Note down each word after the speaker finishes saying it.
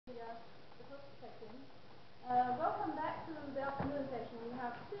the first session. Welcome back to the afternoon session. We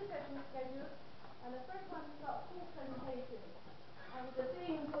have two sessions scheduled, and the first one is about full presentation, with the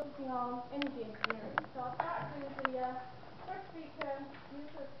theme focusing on energy engineering. So I'll start with the first speaker,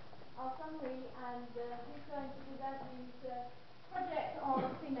 Yousef Alshammari, and he's going to present his project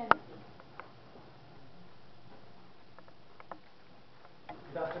on clean energy.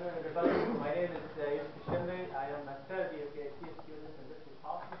 Good afternoon, everybody. My name is Yousef Alshammari. I am a third year PhD student in this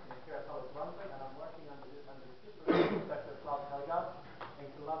department in Imperial College London, and I'm working under the Supervisor Dr. Klaus Helgard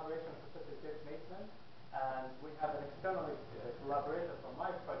in collaboration with Professor Jeff Mason. And we have an external collaborator for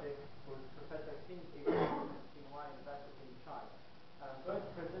my project, who is Professor Qin Tsinghua University in China. And I'm going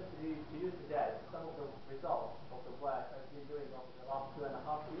to present to you today some of the results of the work I've been doing over the last 2.5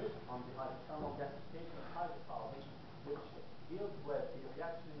 years on the hydrothermal gasification of hydrocarbons, which deals with the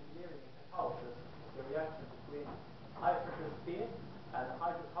reaction engineering and catalysis, the reaction between high pressure steam and the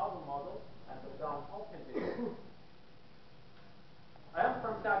hydrocarbon model and the downhole conditions. I am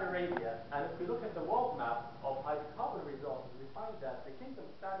from Saudi Arabia, and if we look at the world map of hydrocarbon resources, we find that the Kingdom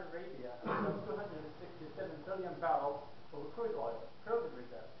of Saudi Arabia has 267 billion barrels of crude oil, proven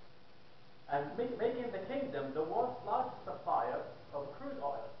reserves, and making the kingdom the world's largest supplier of crude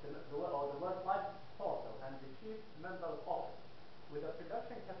oil, or the world's largest exporter, and the chief member of OPEC, with a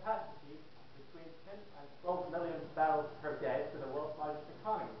production capacity between 10 and 12 million barrels per day to the world's largest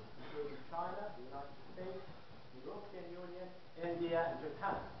economies, including China, the United States, the European Union, India, and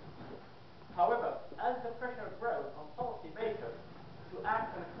Japan. However, as the pressure grows on policymakers to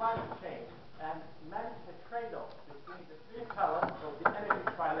act on climate change and manage the trade-off between the three pillars of the energy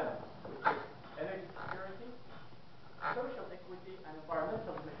trilemma, which is energy security, social equity, and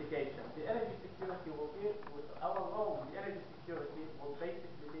environmental mitigation. The energy security will be, with our role in the energy security, will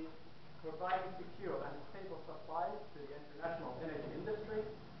basically be providing secure and stable supplies to the international energy industry.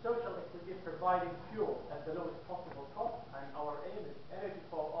 Social equity, providing fuel at the lowest possible cost, and our aim is energy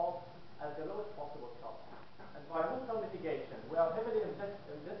for all at the lowest possible cost. Environmental mitigation, we are heavily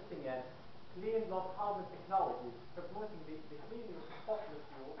investing in clean, low-carbon technologies, promoting the clean use of fossil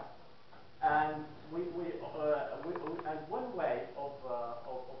fuels. And and one way of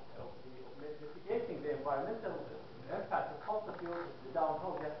mitigating the environmental impact of fossil fuels is the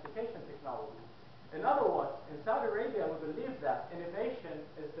downhole gasification technology. In other words, in Saudi Arabia, we believe that innovation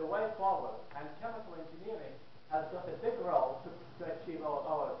is the way forward, and chemical engineering has got a big role to achieve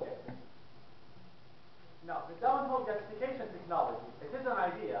our objectives. Now, the downhole gasification technology, it is an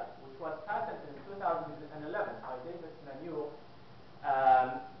idea which was patented in 2011 by Davis and Newell,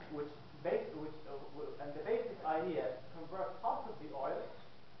 and the basic idea is to convert parts of the oil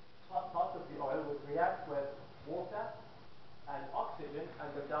which react with water and oxygen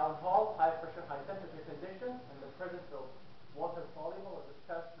under downhole, high pressure, high temperature conditions in the presence of water soluble or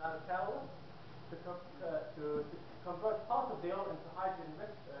dispersed nanocatalysts to convert part of the oil into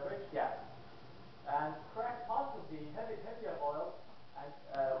hydrogen-rich gas and crack part of the heavier oil and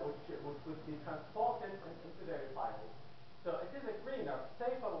which would be transported into the refinery. So it is a greener,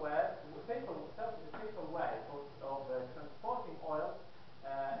 safer way of transporting oil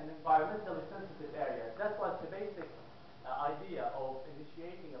in environmentally sensitive areas. That was the basic idea of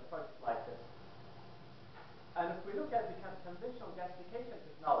initiating a project like this. And if we look at the conventional gasification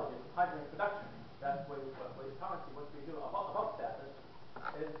technology of hydrogen production, that's currently what we do above surface,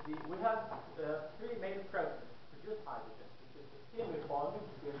 is we have three main processes to produce hydrogen, which is the steam reforming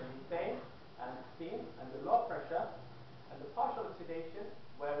between the methane and steam and the low pressure, and the partial oxidation,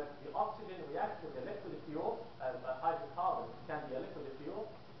 where the oxygen reacts with the liquid fuel, hydrocarbon can be a liquid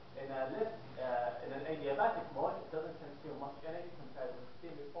fuel, in an adiabatic mode. It doesn't consume much energy compared with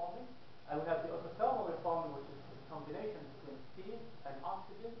steam reforming. And we have the autothermal reforming, which is a combination between steam and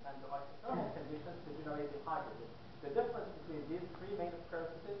oxygen and the isothermal conditions to generate the hydrogen. The difference between these three main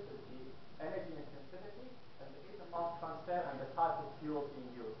processes is the energy intensity and the heat and mass transfer and the type of fuel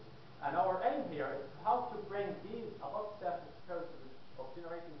being used. And our aim here is how to bring these above surface processes of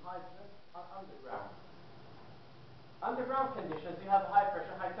generating hydrogen underground. Underground conditions, you have high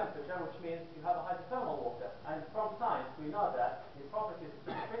pressure, high temperature, which means you have a hydrothermal water. And from science, we know that the properties of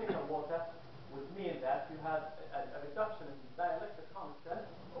supercritical water would mean that you have a reduction in the dielectric constant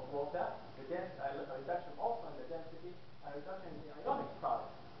of water, a reduction also in the density, a reduction in the ionic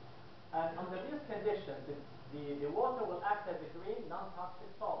product. And under these conditions, the water will act as a green, non-toxic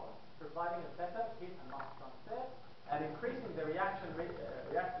solvent, providing a better heat and mass transfer and increasing the reaction rate.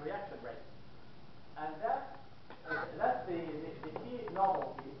 And that's the key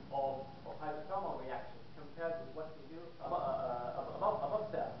novelty of hydrothermal reactions compared with what we do above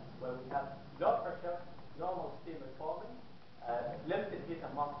surface, where we have low pressure, normal steam reforming, limited heat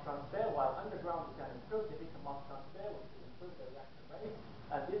and mass transfer, while underground we can improve the heat and mass transfer, which will improve the reaction rate.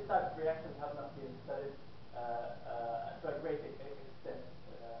 And these types of reactions have not been studied to a great extent.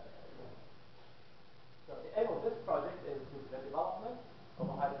 So the aim of this project is the development of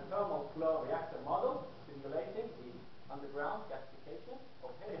a hydrothermal flow reactor model simulating the underground gasification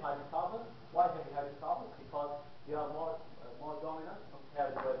of heavy hydrocarbons. Why heavy hydrocarbons? Because they are more dominant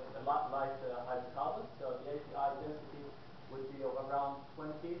compared with light hydrocarbons. So the API density would be of around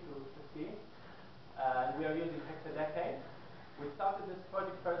 20 to 15. And we are using hexadecane. We started this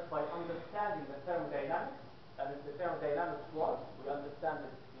project first by understanding the thermodynamics. And if the thermodynamics work, we understand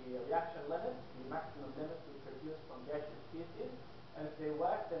the reaction limits, the maximum limits we produce from gaseous species. And if they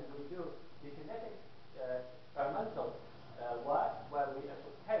work, then we do the kinetic experimental work, where we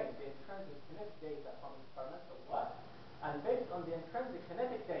obtain the intrinsic kinetic data from experimental work. And based on the intrinsic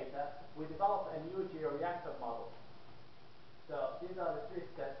kinetic data, we develop a new georeactor model. So these are the three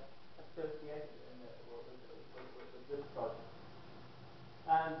steps associated with this project.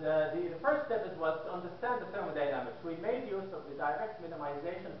 And the first step was to understand the thermodynamics. We made use of the direct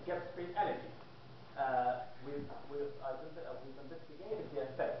minimization of Gibbs-free energy. We've investigated the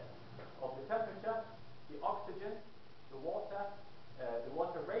effect of the temperature, the oxygen, the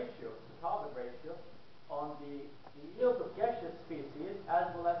water ratio, the carbon ratio, on the yield of gaseous species,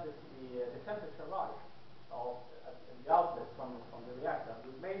 as well as the temperature rise of the outlet from the reactor.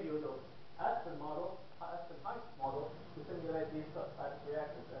 We've made use of Aspen Heights model to simulate these types of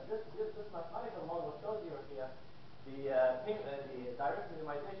reactors. And this mathematical model shows you here the direct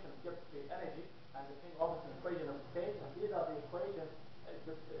minimization of Gibbs-free energy and the Ping-Robertson equation of state. And these are the equations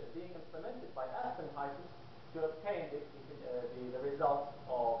being implemented by Aspen Heights to obtain the results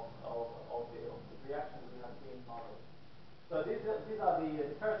of the reactions we have been modeled. So these are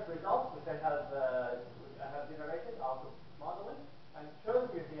the first results which I have generated out of modeling, and shows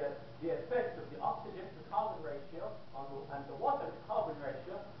you here the effect of the oxygen to carbon ratio and the water to carbon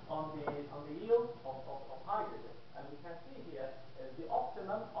ratio on the yield of hydrogen. And we can see here the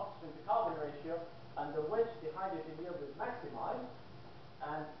optimum oxygen to carbon ratio under which the hydrogen yield is maximized.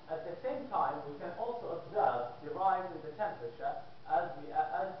 And at the same time, we can also observe the rise in the temperature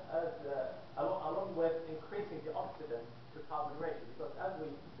along with increasing the oxygen to carbon ratio. Because as we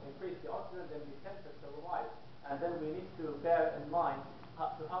increase the oxygen, then the temperature will rise. And then we need to bear in mind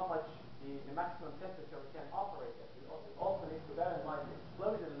how much the maximum temperature we can operate at. We also need to bear in mind the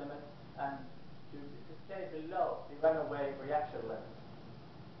explosion limit and to stay below the runaway reaction limit.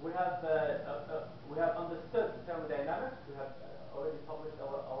 We have understood thermodynamics. We have already published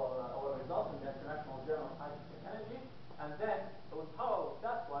our results in the International Journal of Hydrogen Energy. And then, in parallel with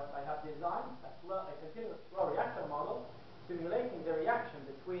that work, I have designed a continuous flow reactor model simulating the reaction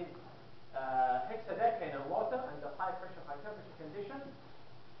between hexadecane and water under high pressure, high temperature conditions.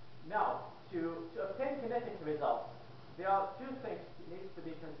 Now, to obtain kinetic results, there are two things that need to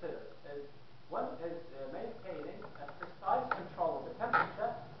be considered. One is maintaining a precise control of the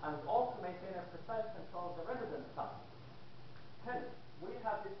temperature, and also maintaining a precise control of the residence time. Hence, we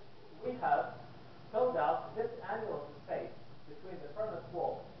have filled out this annular space between the furnace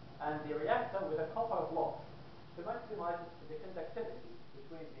wall and the reactor with a copper block to maximize the conductivity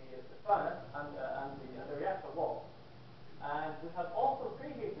between the furnace and the reactor wall. And we have also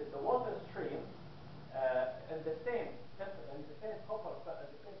preheated the water stream in the same copper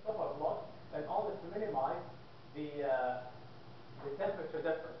block in order to minimize the temperature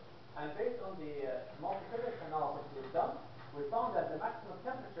difference. And based on the multi-physics analysis we've done, we found that the maximum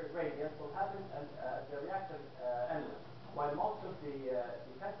temperature gradient will happen at the reactor inlet, while most of the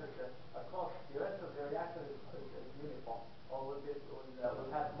temperature across the rest of the reactor is uniform, or will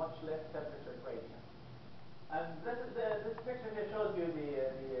have much less temperature gradient. And this picture here shows you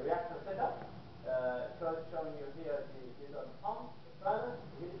the reactor setup. Showing you here these are the pumps, the furnace,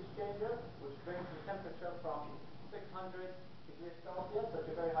 the heat exchanger, which brings the temperature from 600 degrees Celsius, such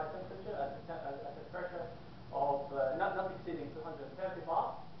a very high temperature, at a pressure of not exceeding 230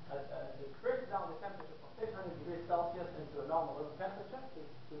 bar. It breaks down the temperature from 600 degrees Celsius into a normal room temperature,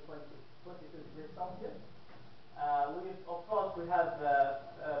 22 degrees Celsius. We have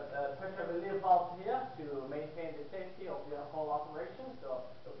pressure relief valves here to maintain the safety of the whole operation. So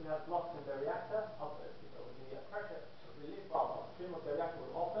if we have blocks in the reactor, the pressure relief valve upstream of the reactor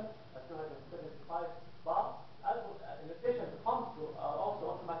will open at 275 bar. In addition, the pumps will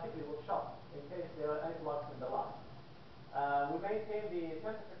also automatically shut in case there are any blocks in the line. We maintain the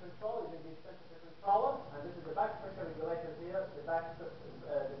temperature control using these temperature controllers, and this is the back pressure regulator here, the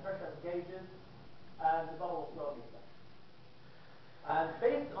pressure gauges, and the bubble flow meter. And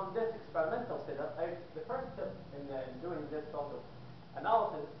based on this experimental setup, the first step in doing this sort of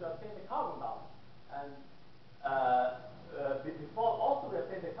analysis to obtain the carbon balance. And before also we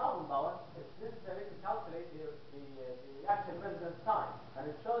obtain the carbon balance, it's necessary to calculate the reaction residence time. And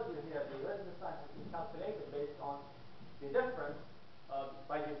it shows you here the residence time has been calculated based on the difference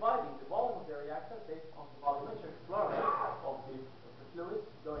by dividing the volume of the reactor based on the volumetric flow rate of the fluids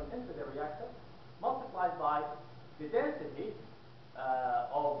going into the reactor, multiplied by the density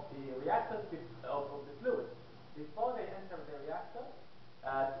of the reactants of the fluids before they enter the reactor,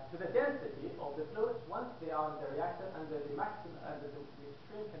 to the density of the fluids once they are in the reactor under the maximum under the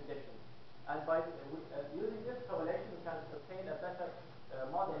extreme conditions. And by using this correlation, we can obtain a better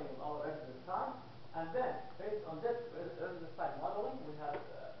modeling of our residence time. And then, based on this residence time modeling, we have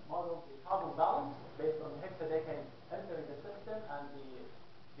modeled the carbon balance based on the hexadecane entering the system and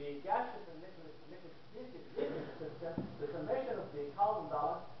the gaseous and liquid species leaving the system. The summation of the carbon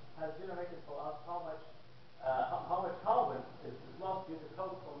balance has generated for us how much carbon is lost due to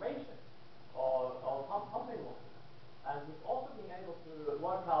cold formation or pumping water. And we've also been able to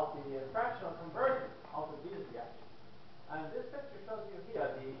work out the fractional conversion out of these reactions. And this picture shows you here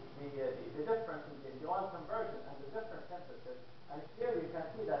the difference in the oil conversion and the different temperatures. And clearly you can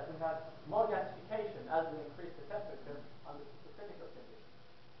see that we have more gasification as we increase the temperature under supercritical conditions.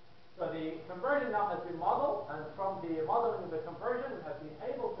 So the conversion now has been modeled, and from the modeling of the conversion, we have been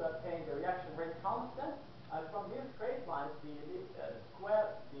able to obtain the reaction rate constant. And from these straight lines, the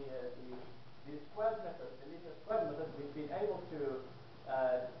square method, the linear square method, we've been able to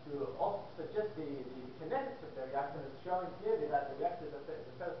also suggest the kinetics of the reactor. It's showing clearly that the reactor is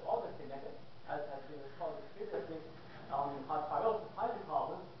the first order kinetic, as has been recorded previously on pyrolysis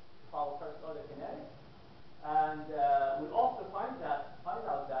hydrocarbons, called first order kinetics. And we also find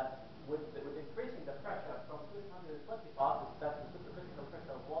out that with increasing the pressure from 220 bars, that's the supercritical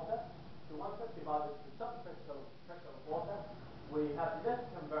pressure of water, to 150 bars, the subcritical pressure of water, we have less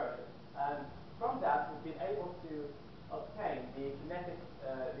conversion. And from that, we've been able to obtain the kinetic,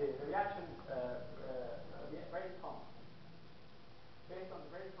 the reaction rate constant. Based on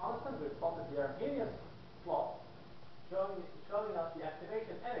the rate constant, we've plotted the Arrhenius plot, showing us the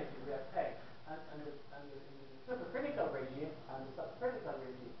activation energy we obtain, and the supercritical regime and the subcritical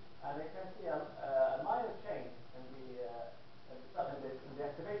regime. And you can see a minor change in the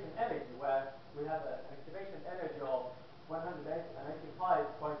activation energy, where we have an activation energy of 185.8,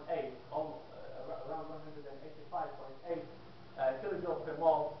 almost around 185.8 kilojoules per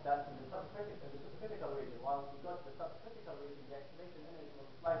mole. That's in the supercritical region. While if you go to the subcritical region, the activation energy will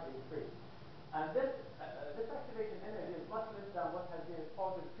slightly increase. And this activation energy is much less than what has been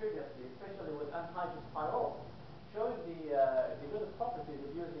reported previously, especially with anhydrous pyrolysis, showing the good properties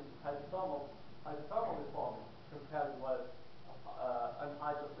of using hydrothermal reforming compared with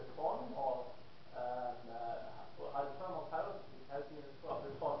anhydrous reforming or hydrothermal pyrolysis, which has been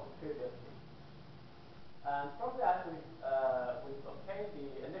reported previously. And from that, we've obtained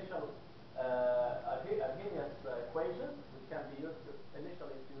the initial Arrhenius equations, which can be used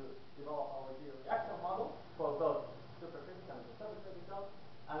initially to develop our reactor model for both supercritical and subcritical.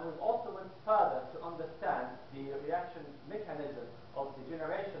 And we've also went further to understand the reaction mechanism of the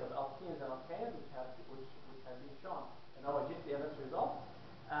generation of alkenes and alkanes, which have been shown in our GCMS results.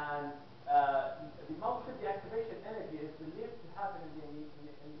 And most of the activation energy is believed to happen in the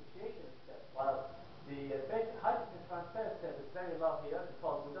initiation step, while the hydrogen transfer step is very low here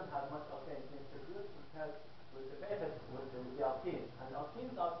because we don't have much alkanes being produced compared with the alkenes. And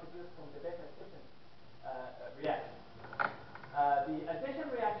alkenes are produced from the beta efficient reaction. The addition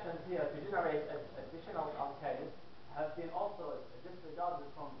reactions here to generate additional alkanes have been also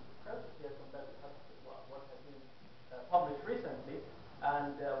disregarded from the process here compared to what has been published recently.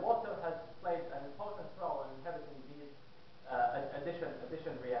 And water has played an important role in inhibiting these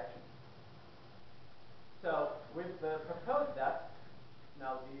addition reactions. So we've proposed that.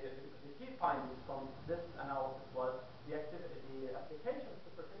 Now the key findings from this analysis was the application of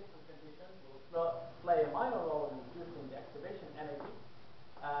supercritical conditions will play a minor role in reducing the activation energy,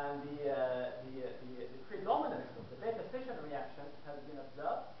 and the predominance of the beta fission reaction has been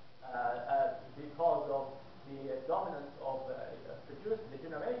observed because of the dominance of the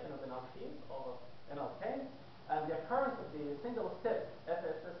generation of an alkene or an alkane, and the occurrence of the single-step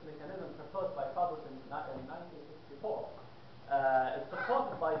FSS mechanism proposed by Cobos in 1964 is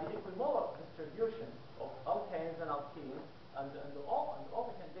supported by the equimolar distribution of alkanes and alkenes under all the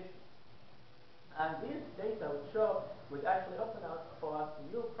conditions. And these data would actually open up for us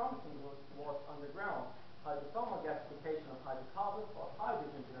new promising routes towards underground hydrothermal gasification of hydrocarbons for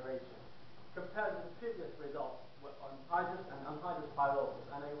hydrogen generation, compared with the previous results on hydrous and anhydrous pyrolysis.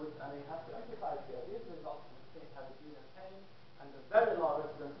 And I have to emphasize here, these results have been obtained and a very low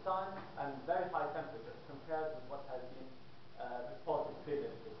residence time and very high temperatures compared with what has been reported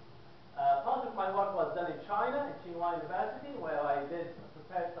previously. Part of my work was done in China, in Tsinghua University, where I did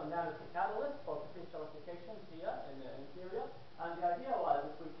prepare some nanocatalysts for potential applications here in Imperial. And the idea was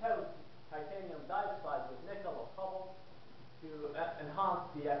if we coat titanium dioxide with nickel or cobalt to enhance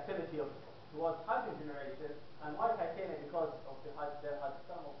the activity towards hydrogen generation, and why titanium? Because of their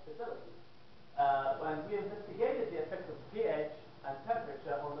hydrothermal stability. When we investigated the effect of pH and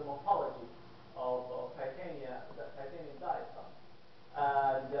temperature on the morphology of titanium dioxide.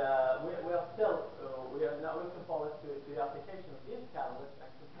 And we are now looking forward to the application of these catalysts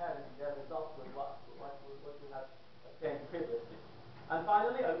and comparing their results with what we have obtained previously. And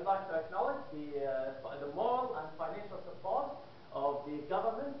finally, I would like to acknowledge the moral and financial support of the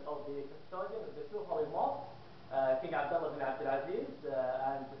government, of the custodian of the two holy mosques, King Abdullah bin Abdulaziz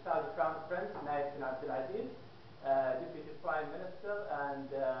and the Saudi Crown Prince Naif bin Abdulaziz, Deputy Prime Minister and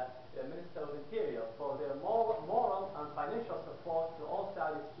Minister of Interior, for their moral and financial support to all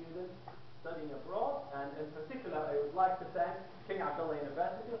Saudi students studying abroad. And in particular, I would like to thank King Abdullah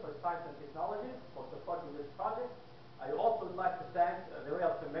University for Science and Technology for supporting this project. I also would like to thank the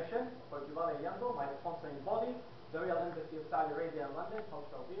Royal Commission for Jibal Yanbu, my sponsoring body, the Royal Embassy of Saudi Arabia in London,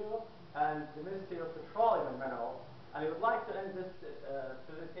 Cultural Bureau, and the Ministry of Petroleum and Minerals. And I would like to end this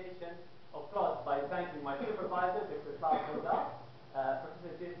presentation, of course, by thanking my supervisor, Dr. Klaus Hilda,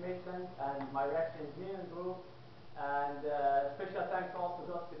 Professor Jeff Mason, and my reaction engineering group. And special thanks also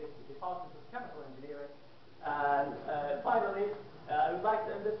goes to the Department of Chemical Engineering. And finally, I would like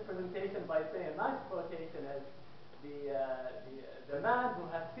to end this presentation by saying a nice quotation is the man who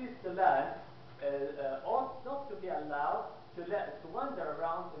has seized the land ought not to be allowed to wander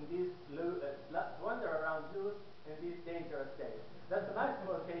around in these loose in these dangerous days. That's a nice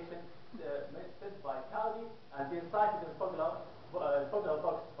quotation said by Cowley and been cited in popular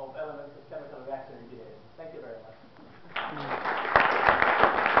books of elements of chemical reaction engineering. Thank you very much. Time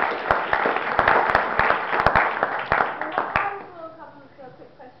for a couple of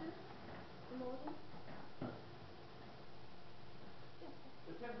quick questions from the audience.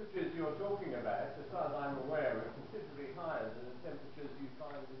 The temperatures you're talking about, as far as I'm aware, are considerably higher than the temperatures you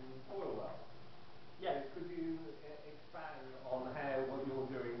find in oil wells. Yes. Could you expand on how what you're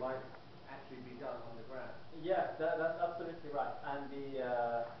doing might actually be done underground? Yes, that's absolutely right. And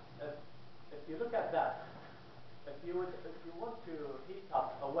if you look at that, if you want to heat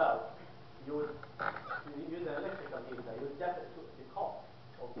up a well, you would use an electrical heater. You would the cost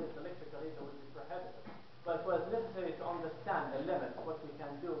of this electrical heater would be prohibitive. But it was necessary to understand the limits, what we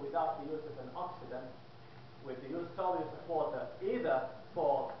can do without the use of an oxidant, with the sole use of water, either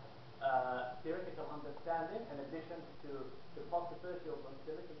for theoretical understanding in addition to the possibility of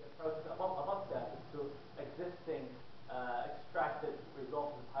looking at process above that to existing extracted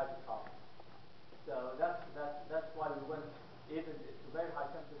resources of hydrocarbons. So that's why we went even to very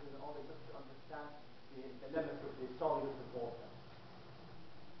high temperatures in order just to understand the limits of the sole use of water.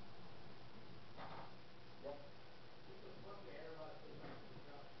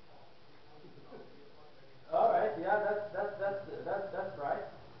 All right, yeah, that's right.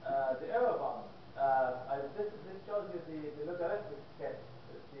 The error bar. This shows you the logarithmic scale,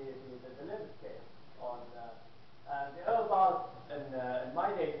 the limit scale on the error bar in my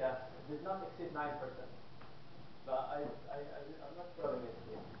data did not exceed 9%. But I'm not showing it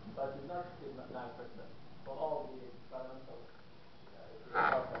here. But it did not exceed 9% for all the experimental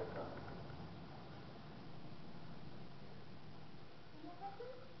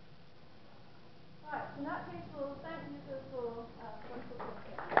Right, in that case,